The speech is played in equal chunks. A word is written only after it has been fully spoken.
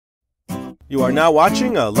You are now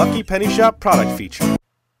watching a Lucky Penny Shop product feature.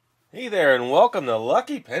 Hey there, and welcome to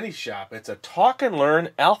Lucky Penny Shop. It's a Talk and Learn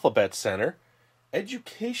Alphabet Center,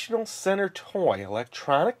 Educational Center toy,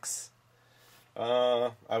 electronics.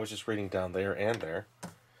 I was just reading down there and there.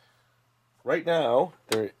 Right now,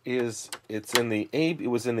 it was in the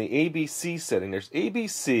ABC setting. There's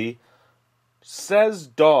ABC, says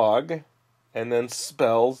dog, and then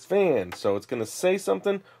spells van. So it's going to say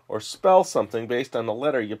something or spell something based on the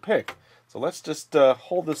letter you pick. So let's just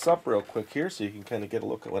hold this up real quick here so you can kind of get a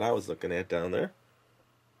look at what I was looking at down there.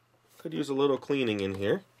 Could use a little cleaning in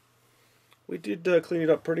here. We did clean it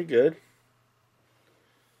up pretty good.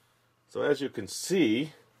 So as you can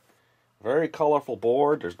see, very colorful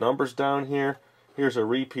board. There's numbers down here. Here's a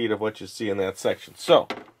repeat of what you see in that section. So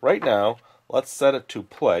right now, let's set it to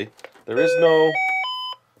play. There is no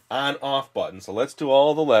on-off button, so let's do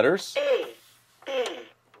all the letters. A, B,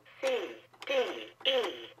 C, D, E,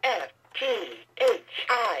 F, G, H,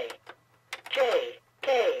 I, J,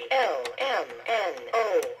 K, L, M, N,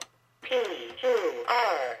 O, P, Q,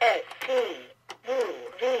 R, S, T, U,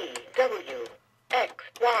 V, W, X,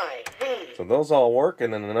 Y, Z. So those all work,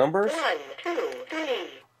 and then the numbers. 1, 2, 3,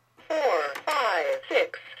 4, 5,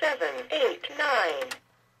 6, 7, 8, 9,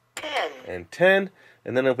 10. And 10.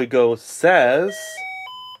 And then if we go says,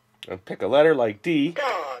 and pick a letter like D.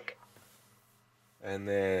 Dog. And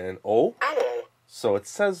then O. Owl. So it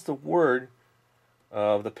says the word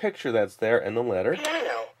of the picture that's there and the letter.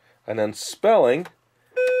 Piano. And then spelling,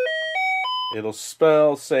 it'll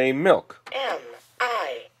spell, say, milk. M-I-L-K.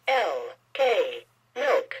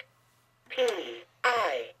 Milk. P-I-A-N-O.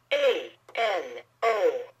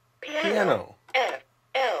 Piano.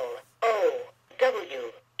 F-L-O-W-E-R.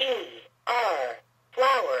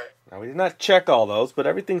 Flower. Now we did not check all those, but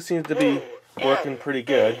everything seems to be working pretty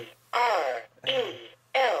good. R-E-L-L-A.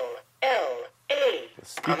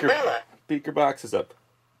 The Umbrella. speaker box is up.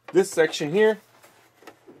 This section here,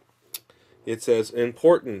 it says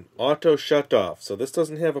important, auto shut off. So this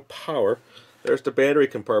doesn't have a power. There's the battery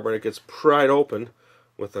compartment. It gets pried open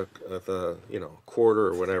with a quarter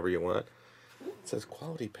or whatever you want. It says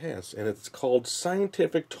quality pass, and it's called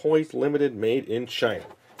Scientific Toys Limited, made in China.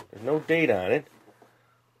 There's no date on it.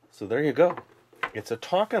 So there you go. It's a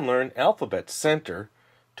Talk and Learn Alphabet Center,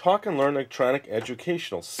 Talk and Learn Electronic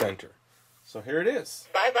Educational Center. So here it is.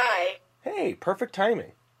 Bye-bye. Hey, perfect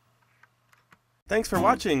timing. Thanks for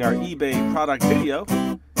watching our eBay product video.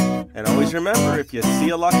 And always remember, if you see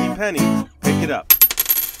a lucky penny, pick it up.